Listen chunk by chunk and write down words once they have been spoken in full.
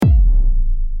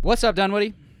What's up,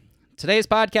 Dunwoody? Today's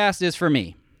podcast is for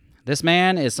me. This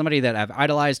man is somebody that I've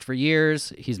idolized for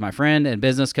years. He's my friend and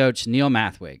business coach, Neil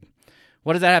Mathwig.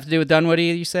 What does that have to do with Dunwoody,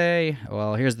 you say?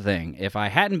 Well, here's the thing. If I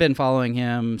hadn't been following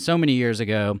him so many years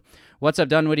ago, What's Up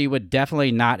Dunwoody would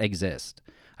definitely not exist.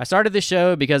 I started this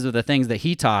show because of the things that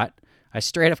he taught. I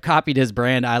straight up copied his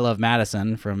brand, I Love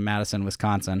Madison, from Madison,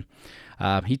 Wisconsin.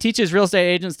 He teaches real estate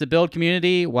agents to build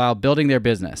community while building their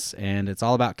business, and it's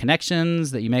all about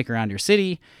connections that you make around your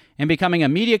city and becoming a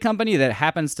media company that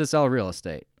happens to sell real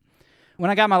estate. When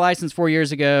I got my license 4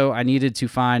 years ago, I needed to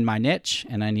find my niche,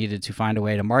 and I needed to find a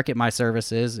way to market my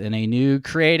services in a new,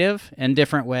 creative, and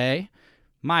different way,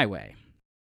 my way.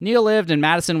 Neil lived in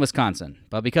Madison, Wisconsin,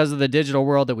 but because of the digital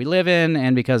world that we live in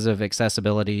and because of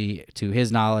accessibility to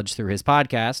his knowledge through his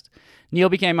podcast, Neil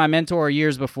became my mentor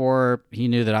years before he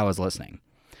knew that I was listening.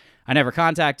 I never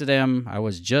contacted him. I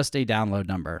was just a download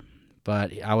number,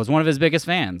 but I was one of his biggest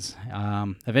fans.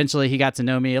 Eventually, he got to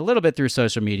know me a little bit through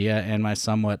social media and my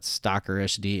somewhat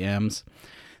stalkerish DMs.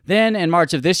 Then, in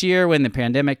March of this year, when the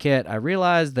pandemic hit, I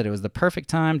realized that it was the perfect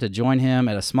time to join him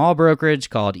at a small brokerage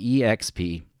called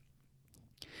EXP.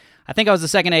 I think I was the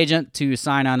second agent to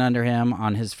sign on under him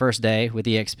on his first day with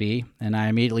EXP, and I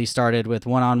immediately started with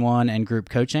one-on-one and group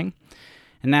coaching.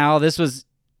 And now this was,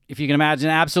 if you can imagine,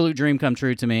 an absolute dream come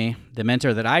true to me, the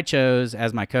mentor that I chose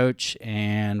as my coach,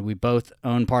 and we both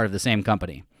own part of the same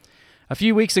company. A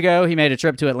few weeks ago, he made a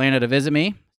trip to Atlanta to visit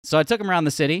me, so I took him around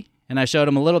the city, and I showed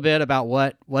him a little bit about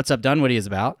what What's Up Dunwoody is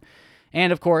about,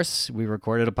 and of course, we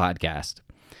recorded a podcast.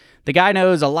 The guy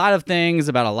knows a lot of things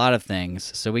about a lot of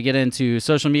things, so we get into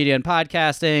social media and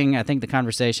podcasting. I think the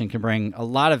conversation can bring a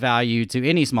lot of value to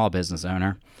any small business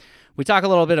owner. We talk a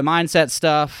little bit of mindset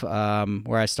stuff,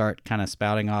 where I start kind of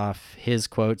spouting off his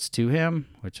quotes to him,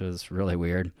 which was really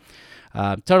weird.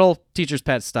 Total teacher's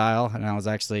pet style, and I was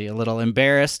actually a little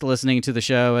embarrassed listening to the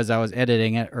show as I was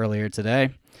editing it earlier today.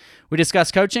 We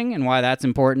discuss coaching and why that's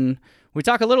important. We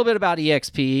talk a little bit about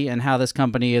EXP and how this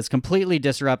company is completely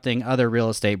disrupting other real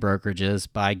estate brokerages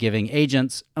by giving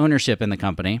agents ownership in the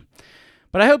company.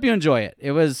 But I hope you enjoy it.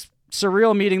 It was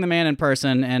surreal meeting the man in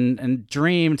person and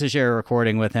dream to share a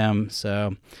recording with him.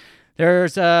 So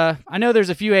I know there's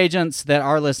a few agents that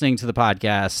are listening to the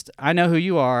podcast. I know who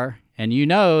you are, and you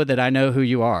know that I know who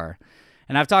you are.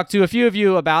 And I've talked to a few of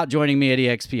you about joining me at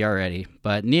EXP already,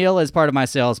 but Neil is part of my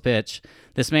sales pitch.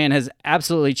 This man has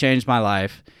absolutely changed my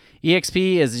life.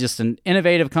 EXP is just an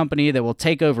innovative company that will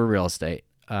take over real estate,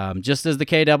 just as the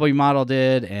KW model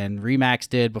did and RE/MAX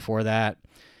did before that.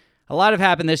 A lot have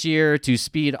happened this year to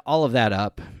speed all of that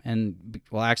up. And,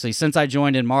 well, actually, since I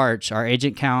joined in March, our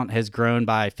agent count has grown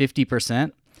by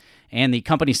 50%, and the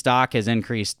company stock has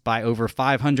increased by over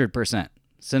 500%.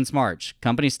 Since March,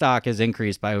 company stock has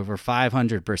increased by over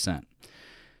 500%.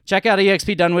 Check out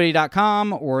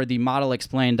expdunwoody.com or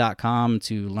themodelexplained.com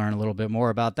to learn a little bit more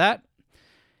about that.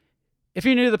 If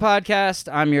you're new to the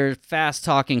podcast, I'm your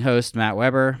fast-talking host, Matt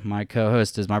Weber. My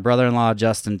co-host is my brother-in-law,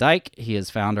 Justin Dyke. He is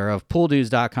founder of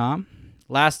pooldues.com.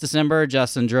 Last December,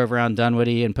 Justin drove around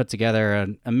Dunwoody and put together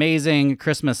an amazing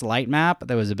Christmas light map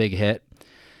that was a big hit.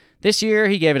 This year,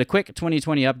 he gave it a quick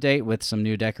 2020 update with some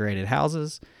new decorated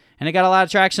houses, and it got a lot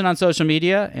of traction on social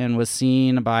media and was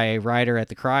seen by a writer at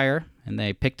the Crier, and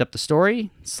they picked up the story,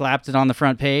 slapped it on the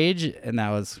front page, and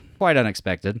that was quite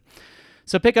unexpected.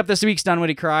 So pick up this week's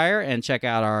Dunwoody Crier and check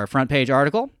out our front page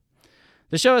article.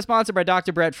 The show is sponsored by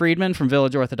Dr. Brett Friedman from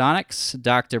Village Orthodontics.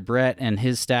 Dr. Brett and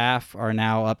his staff are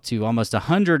now up to almost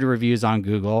 100 reviews on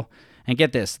Google. And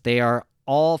get this, they are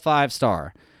all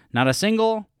 5-star. Not a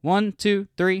single 1, 2,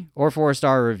 3, or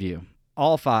 4-star review.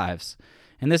 All 5s.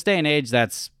 In this day and age,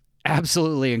 that's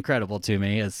absolutely incredible to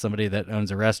me as somebody that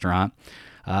owns a restaurant.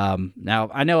 Now,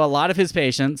 I know a lot of his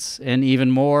patients and even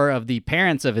more of the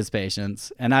parents of his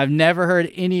patients, and I've never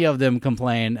heard any of them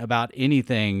complain about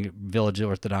anything Village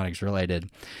Orthodontics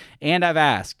related. And I've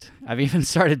asked. I've even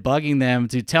started bugging them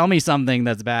to tell me something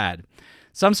that's bad.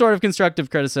 Some sort of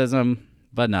constructive criticism,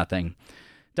 but nothing.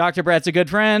 Dr. Brett's a good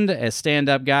friend, a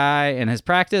stand-up guy, and his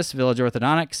practice, Village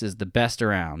Orthodontics, is the best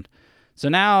around. So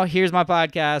now, here's my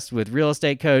podcast with real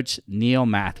estate coach Neil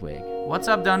Mathwig. What's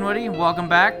up, Dunwoody? Welcome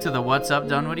back to the What's Up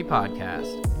Dunwoody podcast.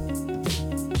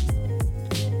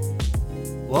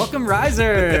 Welcome,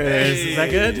 Risers. Hey. Is that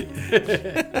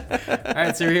good? All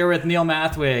right, so we're here with Neil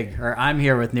Mathwig, or I'm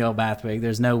here with Neil Mathwig.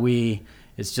 There's no we,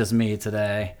 it's just me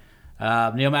today.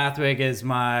 Neil Mathwig is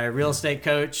my real estate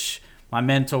coach, my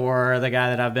mentor, the guy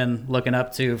that I've been looking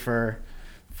up to for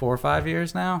 4 or 5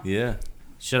 years now. Yeah.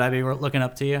 Should I be looking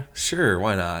up to you? Sure,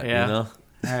 why not? Yeah. You know?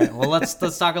 All right. Well, let's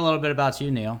talk a little bit about you,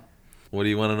 Neil. What do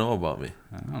you want to know about me?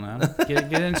 I don't know.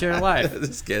 Get into your life.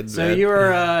 Just kidding, So man. you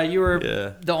were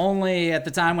Yeah. the only, at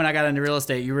the time when I got into real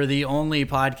estate, you were the only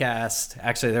podcast.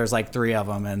 Actually, there was like 3 of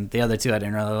them, and the other 2 I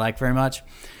didn't really like very much. It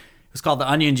was called the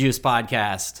Onion Juice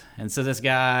Podcast. And so this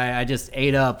guy, I just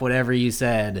ate up whatever you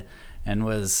said and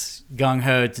was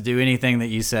gung-ho to do anything that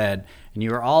you said. And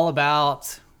you were all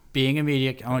about being a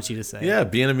media, I want you to say. Yeah,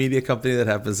 being a media company that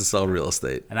happens to sell real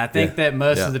estate. And I think that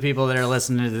most Yeah. of the people that are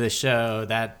listening to this show,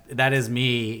 that is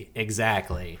me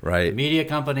exactly. Right. A media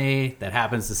company that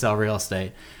happens to sell real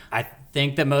estate. I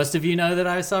think that most of you know that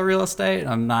I sell real estate.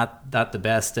 I'm not the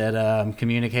best at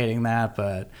communicating that,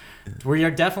 but we are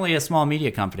definitely a small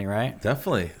media company, right?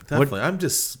 Definitely. I'm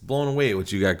just blown away what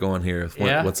you got going here. With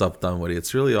Yeah? What's up, Dunwoody?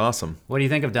 It's really awesome. What do you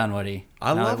think of Dunwoody?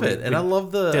 I Now love that it, and I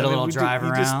love the. did a little we drive You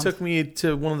around. just took me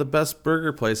to one of the best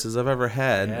burger places I've ever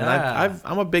had, and Yeah.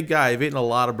 I'm a big guy. I've eaten a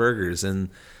lot of burgers, and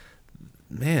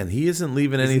man, he isn't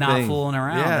leaving He's anything. not fooling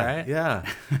around, yeah, right?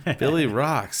 Yeah, Billy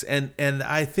rocks, and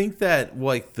I think that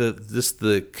like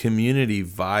the community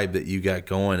vibe that you got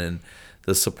going and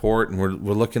the support, and we're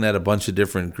looking at a bunch of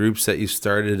different groups that you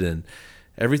started, and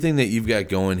everything that you've got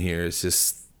going here is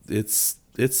just it's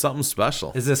something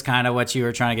special. Is this kind of what you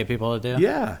were trying to get people to do?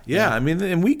 Yeah. I mean,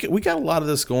 and we got a lot of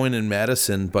this going in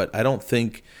Madison, but I don't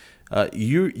think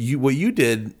you what you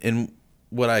did and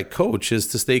what I coach is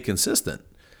to stay consistent,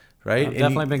 right? I've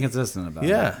definitely been consistent about it.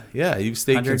 Yeah. You've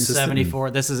stayed consistent.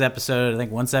 174. This is episode, I think,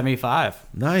 175.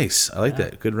 Nice. I like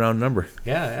that. Good round number.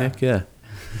 Yeah. Heck yeah.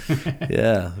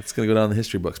 Yeah, it's gonna go down in the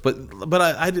history books. But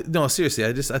I no, seriously,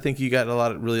 I think you got a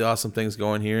lot of really awesome things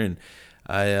going here, and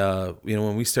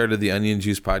when we started the Onion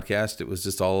Juice podcast, it was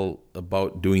just all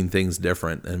about doing things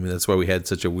different. I mean, that's why we had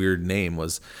such a weird name.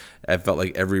 Was I felt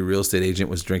like every real estate agent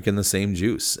was drinking the same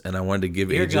juice, and I wanted to give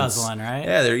Ear agents guzzling, right?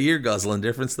 Yeah, they're ear guzzling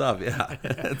different stuff.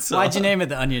 Yeah. So, Why'd you name it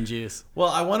the Onion Juice? Well,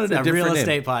 I wanted It's a a different real name.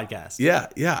 estate podcast.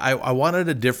 Yeah. I wanted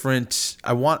a different.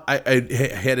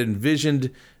 I had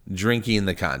envisioned drinking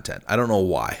the content. I don't know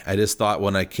why. I just thought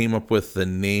when I came up with the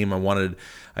name, I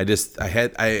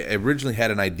originally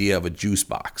had an idea of a juice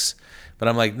box, but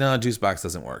I'm like, no, juice box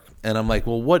doesn't work. And I'm like,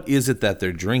 well, what is it that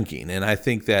they're drinking? And I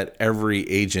think that every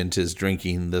agent is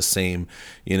drinking the same,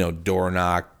 door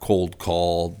knock, cold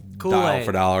call, Kool-Aid. dial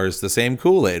for dollars, the same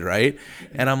Kool-Aid, right?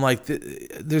 And I'm like,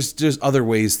 there's other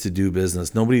ways to do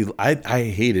business. I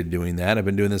hated doing that. I've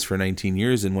been doing this for 19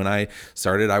 years. And when I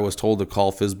started, I was told to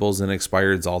call Fizzbles and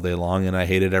expireds all day long, and I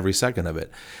hated every second of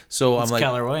it. So It's I'm like,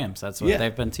 Keller Williams. That's what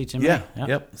they've been teaching me. yeah.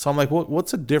 Yep. So I'm like,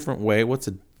 what's a different way? What's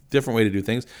a different way to do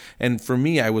things? And for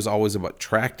me, I was always about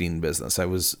attracting business. I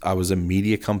was a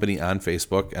media company on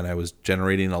Facebook, and I was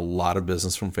generating a lot of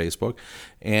business from Facebook,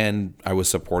 and I was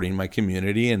supporting my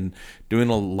community and doing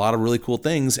a lot of really cool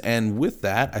things. And with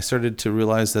that, I started to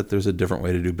realize that there's a different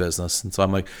way to do business. And so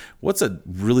I'm like, what's a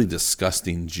really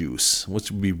disgusting juice?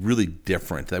 What would be really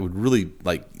different? That would really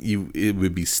it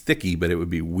would be sticky, but it would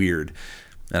be weird.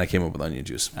 And I came up with onion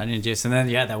juice. Onion Juice. And then,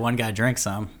 that one guy drinks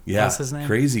some. Yeah, What's his name?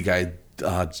 crazy guy,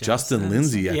 Justin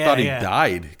Lindsay. I Yeah, thought he yeah.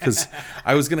 died because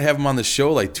I was gonna have him on the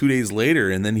show like 2 days later,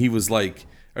 and then he was like,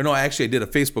 or no, actually I did a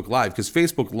Facebook Live because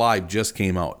Facebook Live just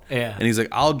came out. Yeah. And he's like,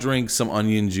 I'll drink some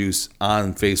onion juice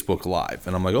on Facebook Live,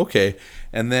 and I'm like, okay.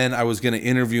 And then I was gonna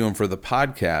interview him for the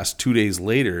podcast 2 days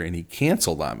later, and he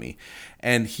canceled on me.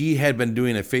 And he had been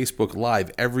doing a Facebook Live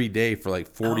every day for like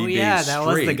 40 days yeah, that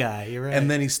was the straight. guy. You're right.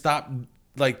 And then he stopped.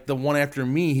 Like the one after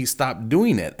me, he stopped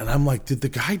doing it. And I'm like, did the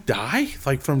guy die?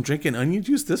 Like from drinking onion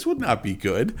juice? This would not be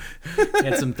good.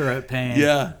 Had some throat pain.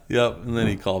 Yeah, yep. And then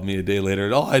he called me a day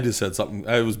later. Oh, I just had something.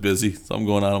 I was busy. Something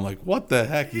going on. I'm like, what the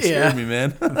heck? You scared me,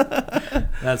 man.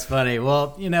 That's funny.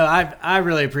 Well, I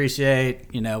really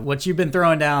appreciate, what you've been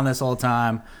throwing down this whole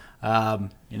time. I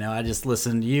just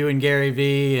listened to you and Gary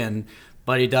Vee and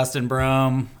buddy Dustin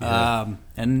Brome. Yeah.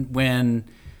 And when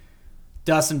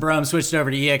Dustin Brome switched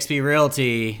over to eXp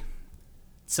Realty,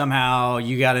 somehow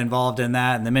you got involved in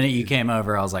that. And the minute you came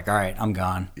over, I was like, all right, I'm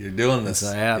gone. You're doing this.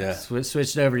 So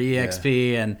switched over to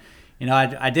EXP, and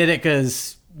I did it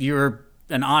because you were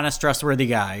an honest, trustworthy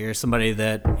guy. You're somebody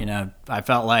that I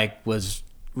felt like was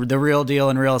the real deal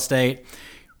in real estate.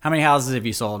 How many houses have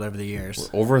you sold over the years?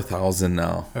 Over 1,000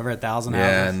 now. Over 1,000 Yeah,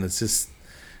 houses. and it's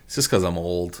just because I'm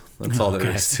old. That's all there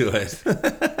is to it.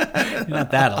 You're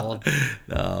not that old.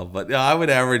 No, but I would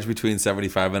average between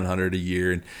 75 and 100 a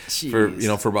year, and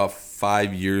for about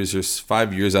 5 years or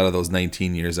 5 years out of those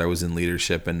 19 years, I was in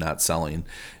leadership and not selling.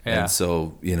 Yeah. And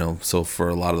so so for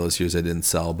a lot of those years, I didn't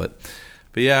sell, but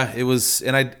yeah, it was,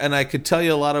 and I could tell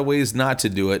you a lot of ways not to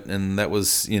do it, and that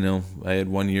was I had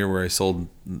one year where I sold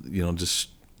just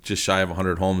shy of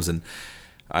 100 homes, and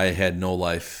I had no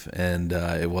life, and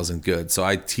it wasn't good. So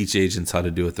I teach agents how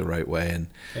to do it the right way,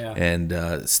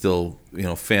 and still,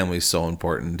 family is so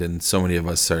important, and so many of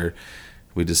us are,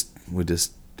 we just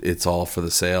it's all for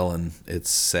the sale, and it's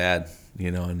sad,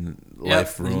 and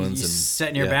life ruins. You and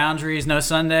setting your boundaries. No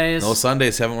Sundays. No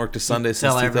Sundays. Haven't worked a Sunday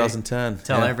since 2010.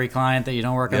 Tell every client that you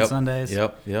don't work on Sundays.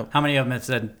 Yep. How many of them have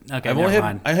said, "Okay,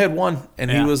 I had one,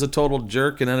 and he was a total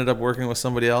jerk, and ended up working with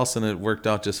somebody else, and it worked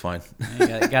out just fine. You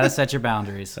got to set your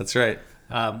boundaries. That's right.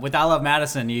 With I Love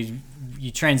Madison, you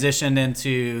transitioned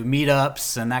into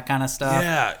meetups and that kind of stuff.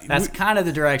 Yeah, that's kind of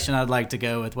the direction I'd like to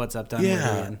go with What's Up Dunwoody.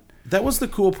 Yeah. That was the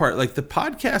cool part. Like the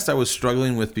podcast I was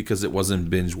struggling with because it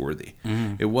wasn't binge worthy.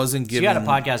 Mm-hmm. It wasn't giving... So you had a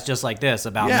podcast just like this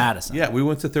about Madison. Yeah, we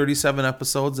went to 37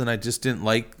 episodes and I just didn't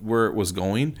like where it was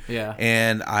going. Yeah.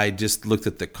 And I just looked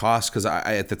at the cost because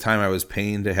I at the time I was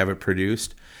paying to have it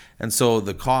produced. And so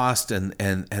the cost and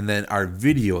then our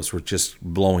videos were just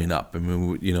blowing up. I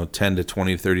mean, 10 to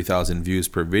 20 to 30,000 views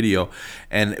per video.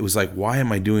 And it was like, why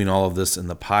am I doing all of this in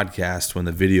the podcast when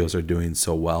the videos are doing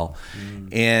so well?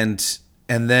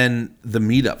 And then the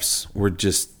meetups were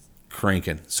just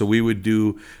cranking. So we would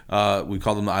do, we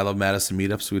called them the I Love Madison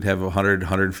meetups. We'd have 100,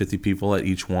 150 people at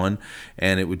each one.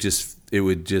 And it would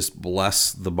just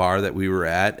bless the bar that we were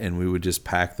at, and we would just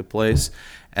pack the place.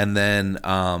 And then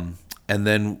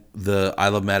the I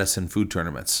Love Madison food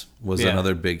tournaments was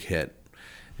another big hit.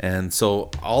 And so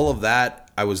all of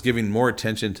that, I was giving more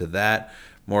attention to that,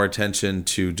 more attention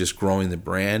to just growing the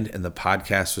brand, and the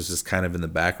podcast was just kind of in the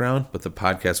background, but the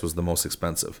podcast was the most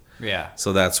expensive. Yeah.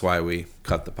 So that's why we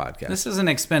cut the podcast. This isn't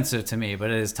expensive to me,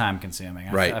 but it is time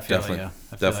consuming. Right. I feel definitely.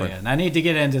 I feel definitely. And I need to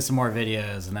get into some more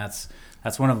videos, and that's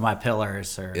one of my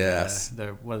pillars. Or yes.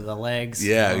 What are the legs?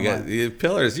 Yeah, you got the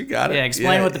pillars. You got it. Yeah,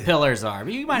 explain what the pillars are.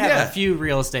 But you might have a few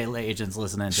real estate agents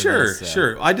listening to this.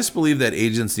 Sure. I just believe that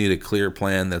agents need a clear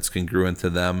plan that's congruent to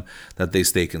them, that they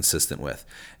stay consistent with.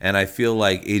 And I feel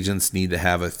like agents need to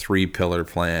have a 3-pillar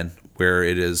plan where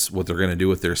it is what they're going to do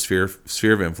with their sphere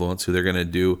of influence, who they're going to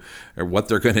do, or what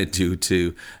they're going to do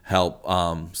to help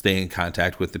stay in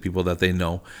contact with the people that they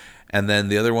know. And then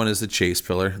the other one is the chase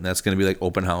pillar, and that's going to be like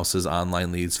open houses,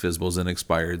 online leads, FSBOs, and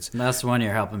expireds. And that's the one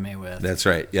you're helping me with. That's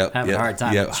right. Yep. Having a hard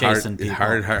time chasing people.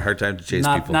 Hard time to chase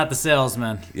people. Not the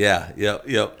salesman. Yeah.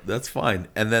 Yep. That's fine.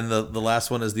 And then the last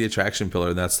one is the attraction pillar,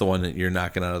 and that's the one that you're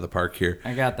knocking out of the park here.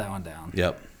 I got that one down.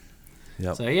 Yep.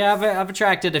 So yeah, I've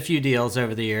attracted a few deals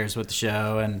over the years with the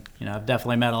show, and I've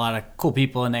definitely met a lot of cool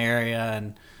people in the area,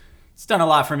 and it's done a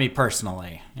lot for me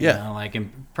personally. Like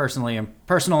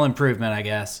personal improvement, I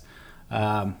guess.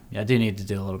 I do need to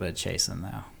do a little bit of chasing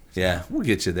though. Yeah, we'll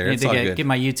get you there. It's all good. Get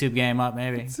my YouTube game up,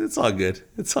 maybe. It's all good.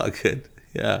 It's all good.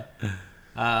 Yeah.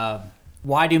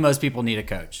 Why do most people need a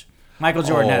coach? Michael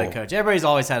Jordan had a coach. Everybody's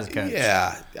always had a coach.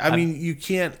 Yeah. I mean, you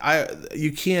can't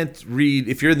read,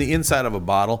 if you're in the inside of a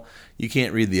bottle, you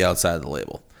can't read the outside of the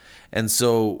label. And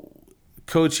so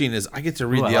coaching is, I get to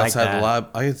read the outside of the lab.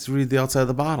 I get to read the outside of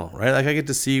the bottle, right? Like I get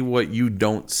to see what you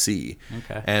don't see,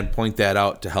 and point that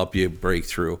out to help you break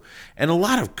through. And a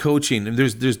lot of coaching, and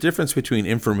there's difference between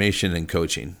information and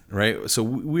coaching, right? So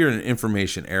we're in an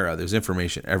information era. There's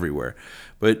information everywhere,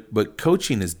 but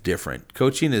coaching is different.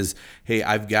 Coaching is, hey,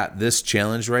 I've got this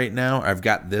challenge right now. I've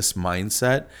got this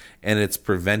mindset, and it's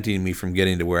preventing me from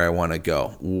getting to where I want to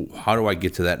go. How do I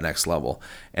get to that next level?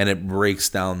 And it breaks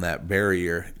down that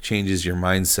barrier, changes your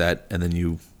mindset, and then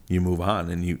you move on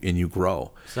and you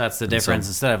grow. So that's the difference.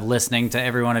 Instead of listening to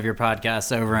every one of your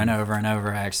podcasts over and over and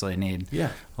over, I actually need a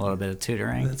little bit of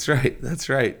tutoring. That's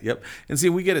right. Yep. And see,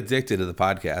 we get addicted to the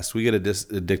podcast. We get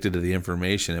addicted to the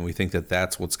information, and we think that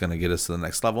that's what's going to get us to the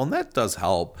next level. And that does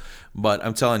help. But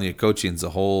I'm telling you, coaching's a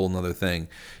whole nother thing.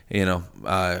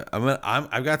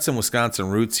 I've got some Wisconsin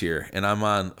roots here, and I'm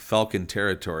on Falcon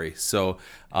territory. So,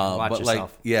 Watch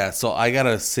yourself. So I got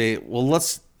to say,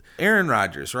 Aaron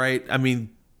Rodgers, right? I mean,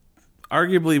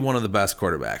 arguably one of the best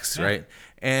quarterbacks, right?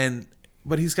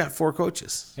 But he's got 4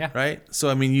 coaches, right? So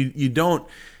I mean, you don't.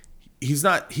 He's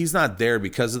not there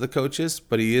because of the coaches,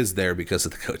 but he is there because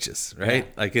of the coaches, right?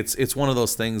 Yeah. Like it's one of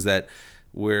those things that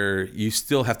where you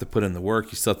still have to put in the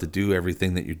work, you still have to do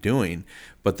everything that you're doing,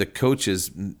 but the coaches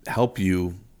help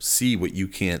you see what you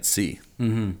can't see.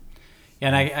 Mm-hmm.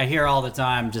 And I hear all the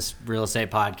time, just real estate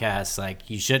podcasts, like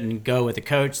you shouldn't go with a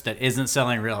coach that isn't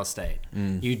selling real estate.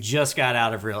 You just got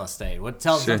out of real estate.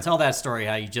 Tell that story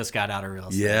how you just got out of real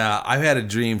estate. Yeah, I've had a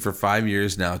dream for 5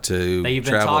 years now to that you've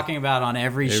been talking about on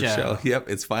every show. Yep,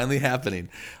 it's finally happening.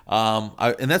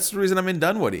 And that's the reason I'm in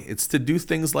Dunwoody. It's to do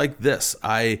things like this.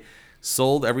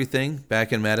 sold everything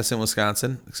back in Madison,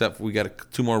 Wisconsin, except we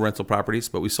got 2 more rental properties,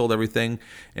 but we sold everything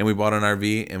and we bought an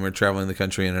RV and we're traveling the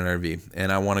country in an RV.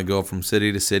 And I want to go from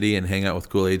city to city and hang out with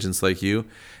cool agents like you.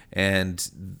 And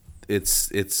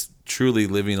it's truly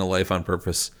living a life on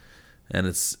purpose. And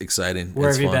it's exciting. Where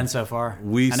it's have you fun. been so far?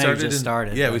 We I know started you just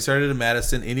started. Yeah, we started in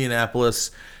Madison,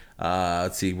 Indianapolis.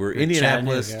 Let's see, we're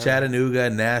Indianapolis, Chattanooga,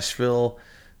 Nashville,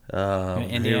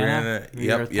 Indiana.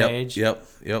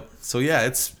 Yep. So yeah,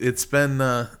 it's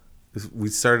been. We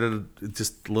started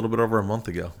just a little bit over a month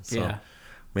ago. So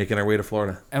making our way to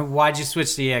Florida. And why'd you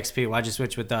switch to EXP? Why'd you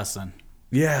switch with Dustin?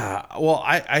 Yeah, well,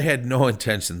 I had no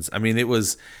intentions. I mean, it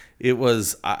was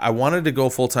I wanted to go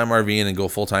full-time RVing and go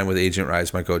full-time with Agent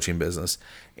Rise, my coaching business.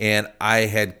 And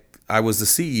I was the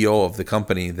CEO of the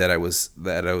company that I was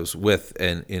with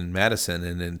in Madison,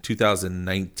 and in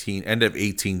 2019, end of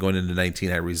 18 going into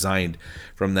 19, I resigned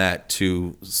from that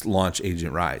to launch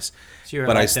Agent Rise. So you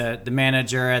were the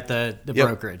manager at the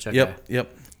brokerage. Okay.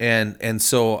 Yep. And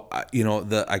so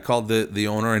I called the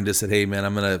owner and just said, "Hey man,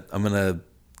 I'm gonna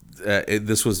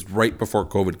this was right before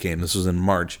COVID came. This was in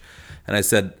March. And I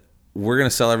said, we're going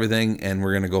to sell everything and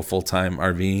we're going to go full-time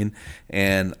RVing.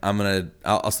 And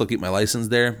I'll still keep my license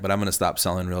there, but I'm going to stop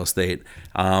selling real estate.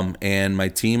 And my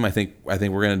team, I think we're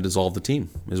going to dissolve the team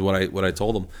is what I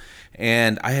told them.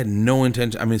 And I had no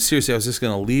intention. I mean, seriously, I was just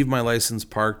going to leave my license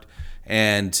parked.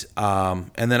 And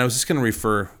then I was just going to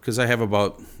refer, because I have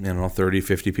about 30,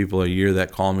 50 people a year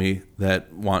that call me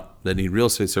that need real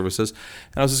estate services.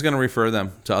 And I was just going to refer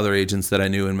them to other agents that I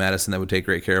knew in Madison that would take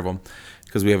great care of them,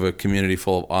 because we have a community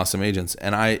full of awesome agents.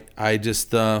 And I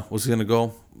just was going to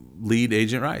go lead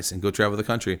Agent Rise and go travel the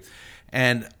country.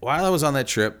 And while I was on that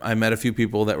trip, I met a few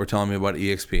people that were telling me about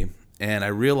EXP. And I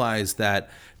realized that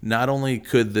not only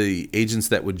could the agents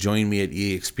that would join me at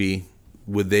EXP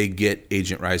would they get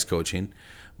Agent Rise coaching,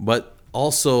 but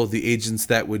also the agents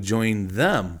that would join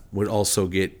them would also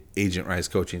get Agent Rise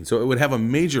coaching. So it would have a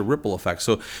major ripple effect.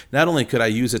 So not only could I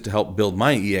use it to help build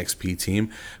my EXP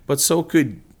team, but so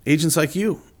could agents like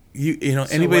you. So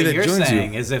anybody that joins you. What you're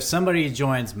saying is if somebody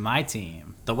joins my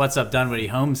team, the What's Up Dunwoody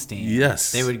Homes team,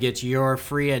 yes, they would get your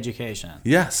free education.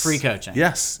 Yes. Free coaching.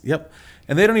 Yes. Yep.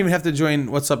 And they don't even have to join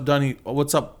What's Up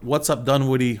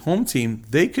Dunwoody Home Team.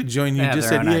 They could join you just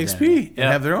at EXP and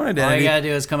have their own identity. All you gotta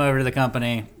do is come over to the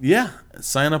company. Yeah,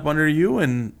 sign up under you,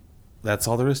 and that's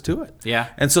all there is to it. Yeah.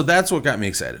 And so that's what got me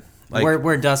excited. Like,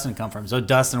 where Dustin come from? So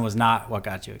Dustin was not what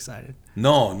got you excited.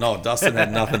 No, Dustin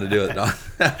had nothing to do with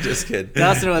it. Just kidding.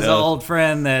 Dustin was an old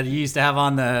friend that you used to have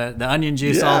on the Onion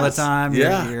Juice all the time.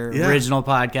 Your original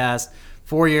podcast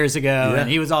 4 years ago, and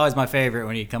he was always my favorite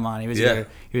when he'd come on. He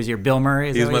was your Bill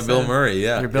Murray. He was my Bill Murray.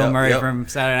 Yeah, your Bill Murray from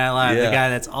Saturday Night Live, the guy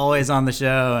that's always on the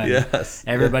show, and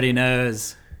everybody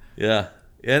knows. Yeah,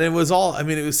 and it was all. I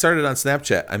mean, it started on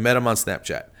Snapchat. I met him on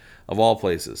Snapchat, of all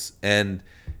places, and.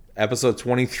 Episode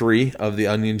 23 of the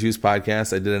Onion Juice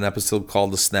podcast, I did an episode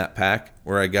called the Snap Pack,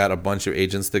 where I got a bunch of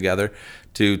agents together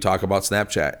to talk about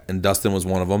Snapchat, and Dustin was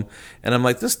one of them. And I'm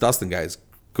like, this Dustin guy's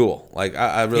cool. Like,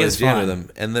 I really jammed with him.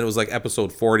 And then it was like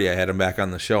episode 40, I had him back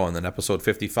on the show, and then episode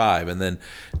 55, and then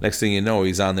next thing you know,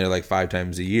 he's on there like 5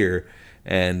 times a year.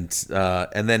 And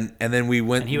then we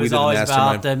went. And he was always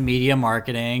about the media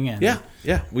marketing. And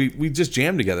we just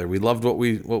jammed together. We loved what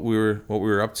we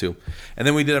were up to, and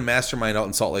then we did a mastermind out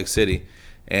in Salt Lake City,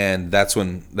 and that's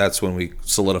when we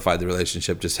solidified the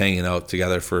relationship. Just hanging out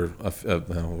together for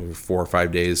 4 or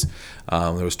 5 days.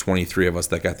 There was 23 of us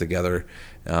that got together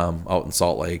out in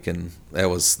Salt Lake, and that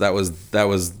was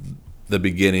the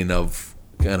beginning of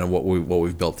kind of what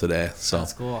we've built today. So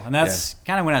that's cool, and that's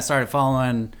kind of when I started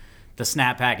following the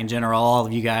Snap Pack in general. All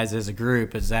of you guys as a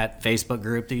group, is that Facebook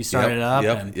group that you started up.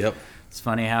 Yep. It's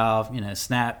funny how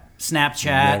Snapchat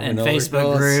and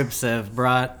Facebook groups have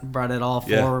brought it all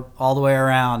the way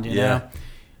around. You know,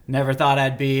 never thought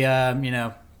I'd be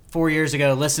 4 years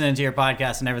ago listening to your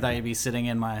podcast, and never thought you'd be sitting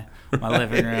in my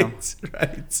living room.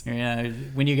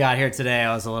 Right. When you got here today,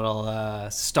 I was a little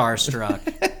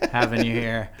starstruck having you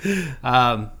here.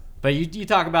 But you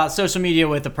talk about social media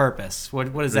with a purpose.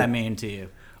 What does that mean to you?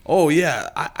 Oh, yeah.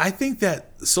 I think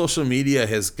that social media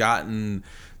has gotten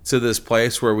to this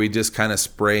place where we just kind of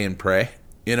spray and pray,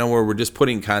 where we're just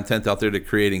putting content out there to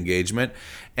create engagement.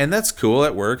 And that's cool.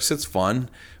 It works. It's fun.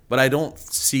 But I don't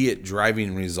see it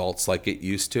driving results like it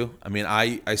used to. I mean,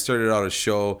 I started out a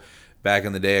show back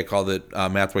in the day. I called it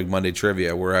Mathwig Monday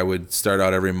Trivia, where I would start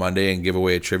out every Monday and give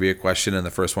away a trivia question, and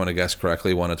the first one to guess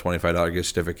correctly won a $25 gift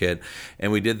certificate.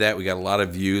 And we did that. We got a lot of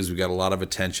views. We got a lot of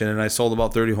attention, and I sold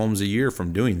about 30 homes a year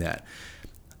from doing that.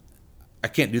 I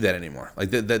can't do that anymore.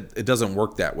 Like that it doesn't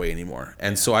work that way anymore.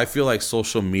 And so I feel like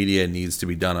social media needs to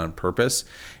be done on purpose.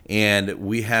 And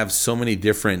we have so many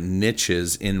different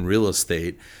niches in real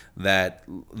estate that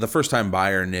the first-time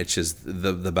buyer niche is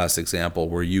the best example,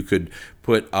 where you could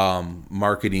put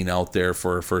marketing out there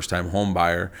for a first-time home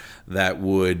buyer that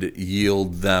would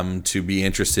yield them to be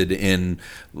interested in,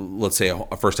 let's say,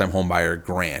 a first-time home buyer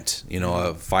grant, a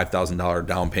 $5,000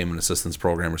 down payment assistance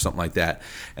program or something like that,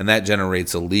 and that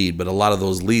generates a lead. But a lot of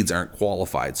those leads aren't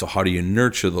qualified. So how do you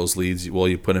nurture those leads? Well,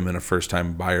 you put them in a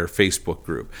first-time buyer Facebook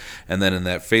group, and then in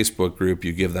that Facebook group,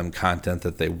 you give them content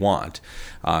that they want,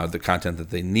 the content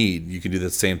that they need. You can do the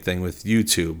same thing with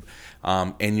YouTube,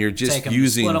 and you're just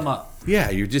using, split them up.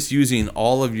 Yeah, you're just using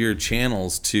all of your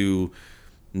channels to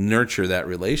nurture that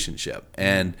relationship,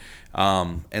 and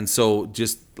so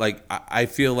just like I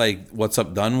feel like What's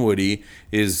Up Dunwoody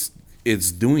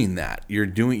it's doing that.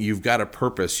 You've got a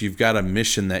purpose, you've got a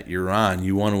mission that you're on.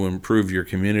 You want to improve your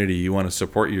community, you want to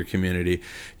support your community,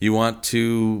 you want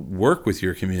to work with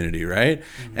your community, right?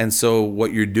 Mm-hmm. And so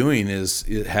what you're doing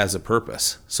it has a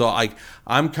purpose. So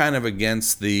I'm kind of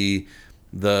against the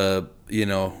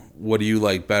what do you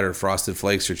like better, Frosted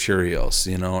Flakes or Cheerios?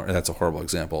 That's a horrible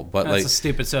example, but that's a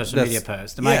stupid social media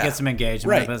post. It might get some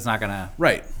engagement, right, but it's not gonna.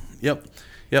 Right. Yep.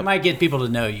 It might get people to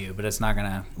know you, but it's not going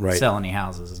to sell any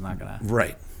houses. It's not going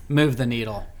to move the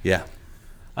needle. Yeah.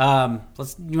 You want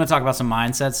to talk about some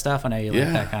mindset stuff? I know you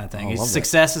like that kind of thing.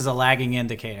 Success is a lagging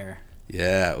indicator.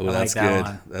 Yeah. Well, that's good.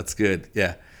 That's good.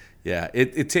 Yeah. Yeah.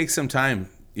 It takes some time.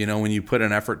 When you put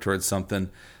an effort towards something,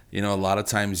 a lot of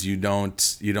times you don't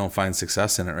find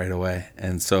success in it right away.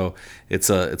 And so it's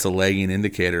a lagging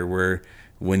indicator where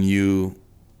when you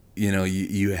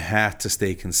have to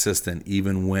stay consistent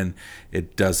even when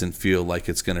it doesn't feel like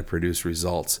it's going to produce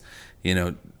results.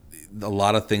 A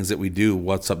lot of things that we do,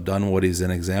 What's Up Dunwoody is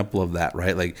an example of that,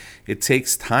 right? Like, it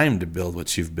takes time to build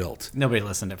what you've built. Nobody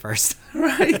listened at first.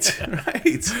 Right.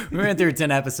 We went through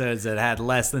 10 episodes that had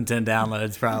less than 10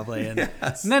 downloads probably. And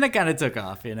then it kind of took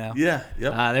off, Yeah. Yep.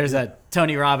 There's a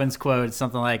Tony Robbins quote,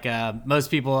 something like, most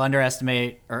people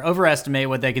underestimate or overestimate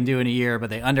what they can do in a year, but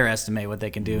they underestimate what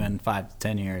they can do in 5 to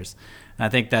 10 years. And I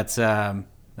think that's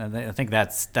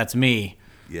me.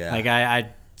 Yeah. Like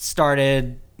I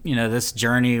started, this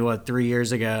journey 3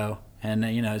 years ago, and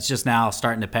it's just now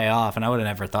starting to pay off. And I would have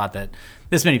never thought that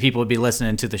this many people would be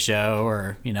listening to the show,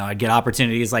 or I'd get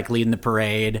opportunities like leading the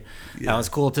parade. Yes. That was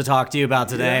cool to talk to you about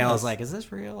today. Yes. I was like, is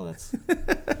this real?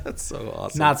 That's so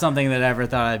awesome. Not something that I ever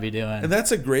thought I'd be doing. And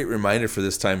that's a great reminder for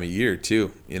this time of year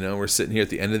too. We're sitting here at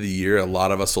the end of the year. A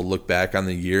lot of us will look back on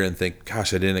the year and think,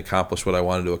 gosh, I didn't accomplish what I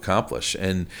wanted to accomplish.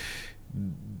 And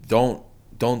don't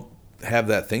have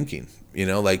that thinking.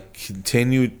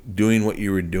 Continue doing what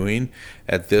you were doing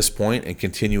at this point and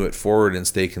continue it forward and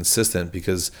stay consistent,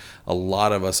 because a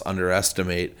lot of us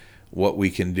underestimate what we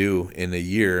can do in a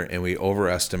year and we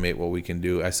overestimate what we can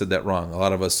do. I said that wrong. A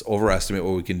lot of us overestimate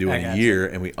what we can do in a year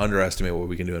and we underestimate what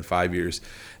we can do in 5 years.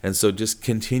 And so just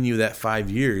continue that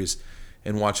 5 years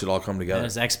and watch it all come together.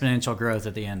 There's exponential growth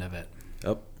at the end of it.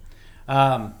 Yep.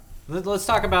 Let's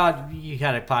talk about, you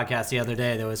had a podcast the other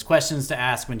day. There was questions to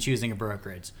ask when choosing a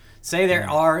brokerage. Say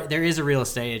there is a real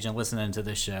estate agent listening to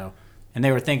this show, and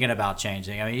they were thinking about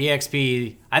changing. I mean,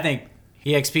 EXP. I think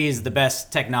EXP is the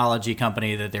best technology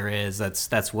company that there is.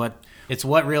 That's what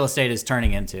real estate is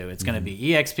turning into. It's going to be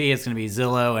EXP. It's going to be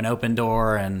Zillow and Open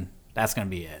Door, and that's going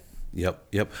to be it.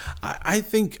 Yep. I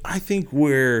think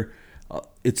where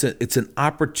it's an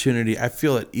opportunity. I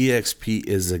feel that EXP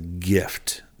is a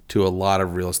gift to a lot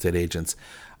of real estate agents.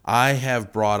 I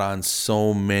have brought on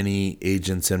so many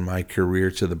agents in my career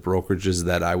to the brokerages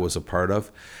that I was a part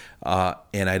of,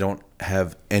 and I don't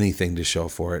have anything to show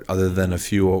for it other than a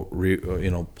few,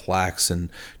 plaques and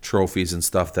trophies and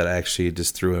stuff that I actually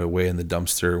just threw away in the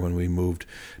dumpster when we moved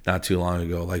not too long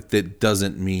ago. Like, that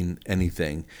doesn't mean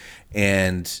anything,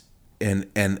 and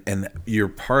you're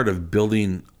part of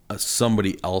building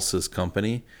somebody else's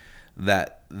company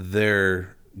that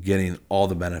they're getting all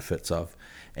the benefits of,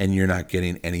 and you're not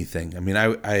getting anything. I mean,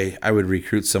 I would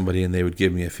recruit somebody and they would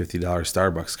give me a $50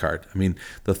 Starbucks card. I mean,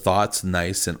 the thought's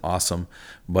nice and awesome,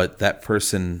 but that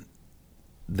person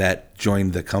that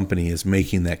joined the company is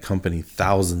making that company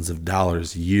thousands of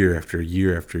dollars year after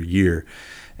year after year,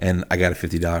 and I got a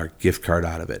 $50 gift card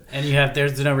out of it. And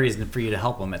there's no reason for you to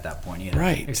help them at that point either,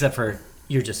 right? Except for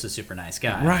you're just a super nice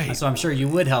guy, right? So I'm sure you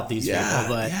would help these people,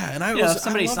 but And if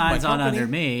somebody signs on under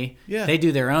me, they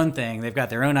do their own thing. They've got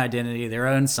their own identity, their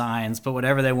own signs, put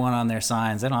whatever they want on their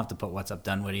signs. They don't have to put What's Up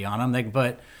Dunwoody on them. They can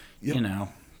put,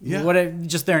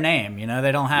 just their name.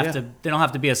 They don't have to. They don't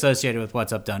have to be associated with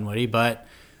What's Up Dunwoody, but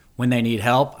when they need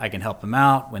help, I can help them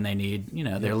out. When they need,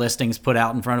 their listings put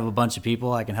out in front of a bunch of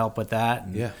people, I can help with that.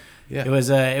 And, Yeah. It was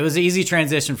an easy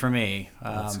transition for me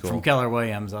Cool. from Keller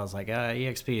Williams. I was like,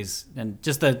 EXPs, and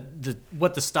just the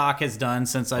what the stock has done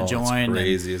since I joined. It's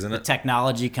crazy, and isn't the it?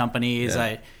 technology companies.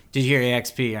 Yeah. Did you hear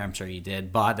EXP? I'm sure you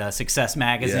did. Bought Success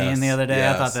Magazine Yes, the other day.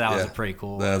 I thought yes, that was yeah. a pretty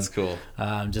cool. That's cool.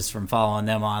 Just from following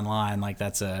them online, like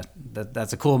that's a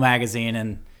cool magazine.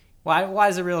 And why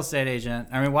is a real estate agent?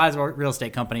 I mean, why does a real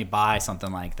estate company buy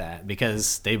something like that?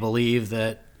 Because they believe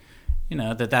that,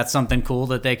 that's something cool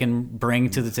that they can bring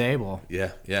to the table.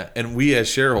 Yeah, yeah. And we as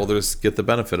shareholders get the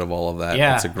benefit of all of that.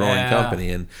 Yeah, It's a growing yeah. company.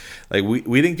 And like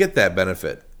we didn't get that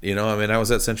benefit. I mean, I was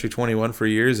at Century 21 for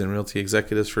years and Realty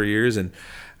Executives for years, and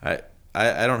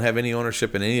I don't have any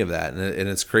ownership in any of that. And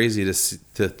it's crazy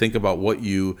to think about what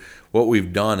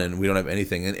we've done, and we don't have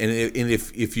anything. And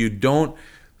if you don't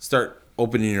start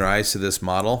opening your eyes to this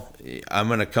model, I'm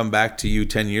going to come back to you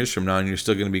 10 years from now and you're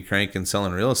still going to be cranking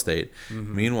selling real estate.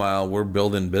 Mm-hmm. Meanwhile, we're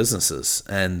building businesses,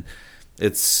 and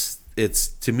it's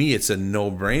to me, it's a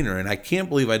no-brainer, and I can't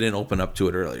believe I didn't open up to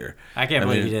it earlier. I can't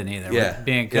believe you didn't either. Yeah, With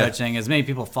being coaching, as many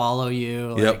people follow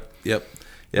you. Yep. You're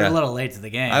Yeah. a little late to the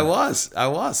game. I was,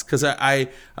 because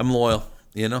I'm loyal,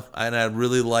 and I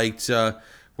really liked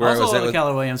where I I was also at with with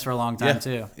Keller Williams for a long time Yeah,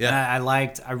 too. yeah. And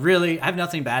I have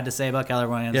nothing bad to say about Keller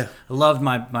Williams. Yeah. I loved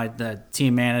the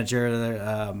team manager.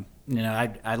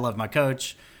 I loved my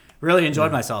coach. Really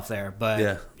enjoyed myself there. But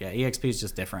Yeah. EXP is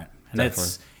just different. And Definitely.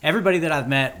 it's everybody that I've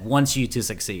met wants you to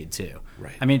succeed too.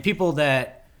 Right. I mean, people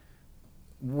that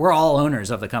we're all owners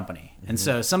of the company. And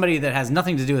so somebody that has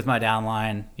nothing to do with my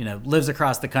downline, lives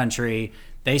across the country,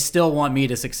 they still want me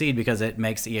to succeed because it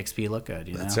makes EXP look good.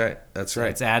 That's right. That's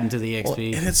right. It's adding to the Well,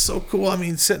 EXP. and it's so cool. I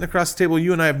mean, sitting across the table,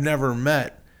 you and I have never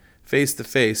met face to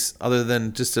face other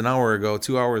than just an hour ago,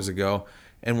 2 hours ago,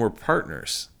 and we're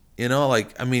partners.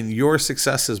 Your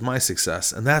success is my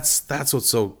success, and that's what's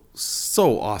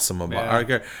so awesome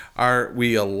about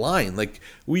we align. Like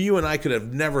you and I could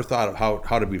have never thought of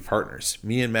how to be partners.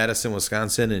 Me in Madison,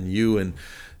 Wisconsin, and you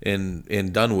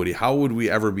in Dunwoody. How would we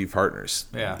ever be partners?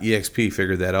 Yeah. EXP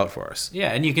figured that out for us.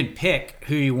 Yeah, and you can pick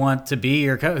who you want to be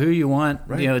or who you want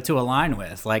to align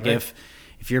with. Like Right.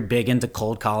 if you're big into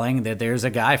cold calling, that there's a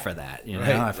guy for that.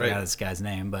 I forgot right. this guy's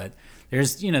name, but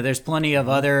there's plenty of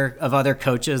other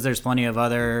coaches. There's plenty of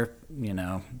other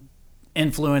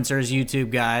influencers,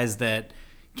 YouTube guys that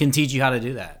can teach you how to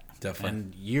do that. Definitely.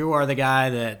 And you are the guy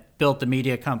that built the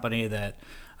media company that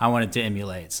I wanted to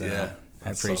emulate. So Yeah, I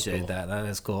that's so appreciate cool. that. That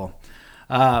is cool.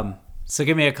 So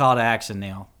give me a call to action,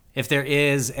 Neil. If there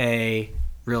is a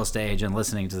real estate agent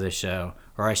listening to this show,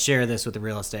 or I share this with a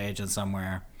real estate agent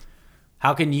somewhere,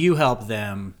 how can you help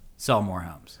them sell more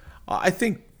homes? I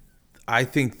think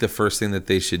the first thing that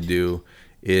they should do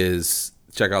is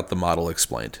check out the Model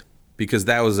Explained, because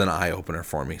that was an eye-opener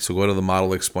for me. So go to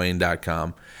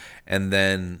themodelexplained.com and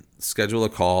then schedule a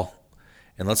call,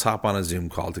 and let's hop on a Zoom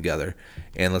call together,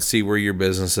 and let's see where your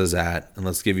business is at, and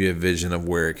let's give you a vision of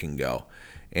where it can go.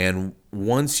 And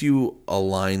once you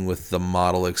align with the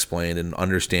Model Explained and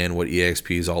understand what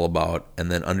EXP is all about,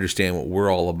 and then understand what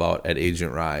we're all about at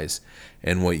Agent Rise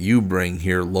and what you bring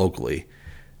here locally,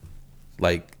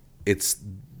 like it's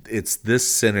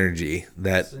this synergy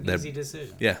It's an easy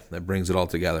decision. that brings it all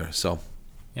together. So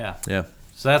Yeah. yeah.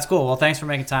 So that's cool. Well, thanks for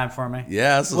making time for me.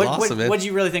 Yeah, this is awesome, man. What do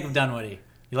you really think of Dunwoody?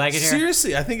 You like it here?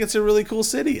 Seriously, I think it's a really cool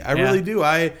city. I really do.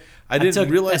 I didn't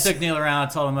realize. I took Neil around,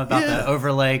 told him about Yeah. the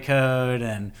overlay code,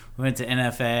 and we went to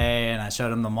NFA, and I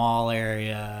showed him the mall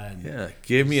area. And Yeah,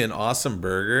 gave me an awesome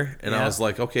burger, and Yeah. I was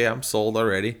like, okay, I'm sold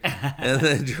already. And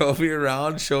then drove me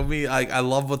around, showed me. I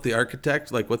love what the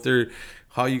architect, like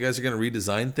how you guys are going to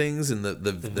redesign things, and the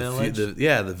village.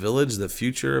 the village, the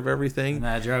future of everything. And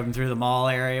I drove him through the mall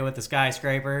area with the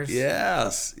skyscrapers.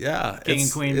 Yes, yeah. King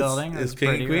and Queen building. It's That's King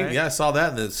pretty, and Queen. right? Yeah, I saw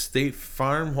that in the State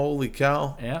Farm. Holy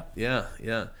cow. Yeah.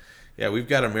 Yeah, we've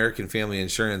got American Family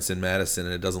Insurance in Madison,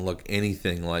 and it doesn't look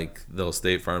anything like those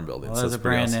State Farm buildings. Well, those That's are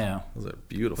brand pretty new. awesome. Those are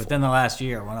beautiful. Within the last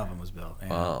year, one of them was built. Yeah.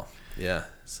 Wow. Yeah.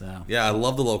 So Yeah, I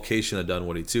love the location of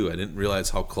Dunwoody too. I didn't realize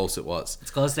how close it was.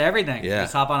 it's close to everything. Yeah.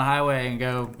 Just hop on a highway and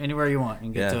go anywhere you want. You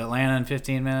can get Yeah. to Atlanta in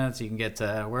 15 minutes. You can get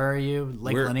to, where are you?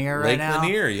 Lake Lanier right Lake now?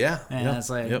 Lanier, yeah. And Yep. it's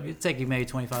like, Yep. it'd take you maybe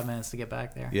 25 minutes to get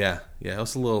back there. Yeah, it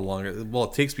was a little longer. Well,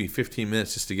 it takes me 15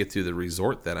 minutes just to get to the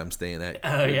resort that I'm staying at.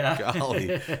 Oh, yeah.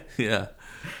 Golly. Yeah.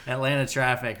 Atlanta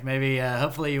traffic. Maybe,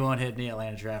 hopefully you won't hit any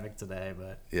Atlanta traffic today,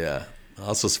 but Yeah.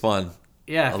 This was fun.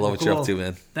 yeah. I love what you're up to,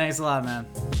 man. Thanks a lot, man.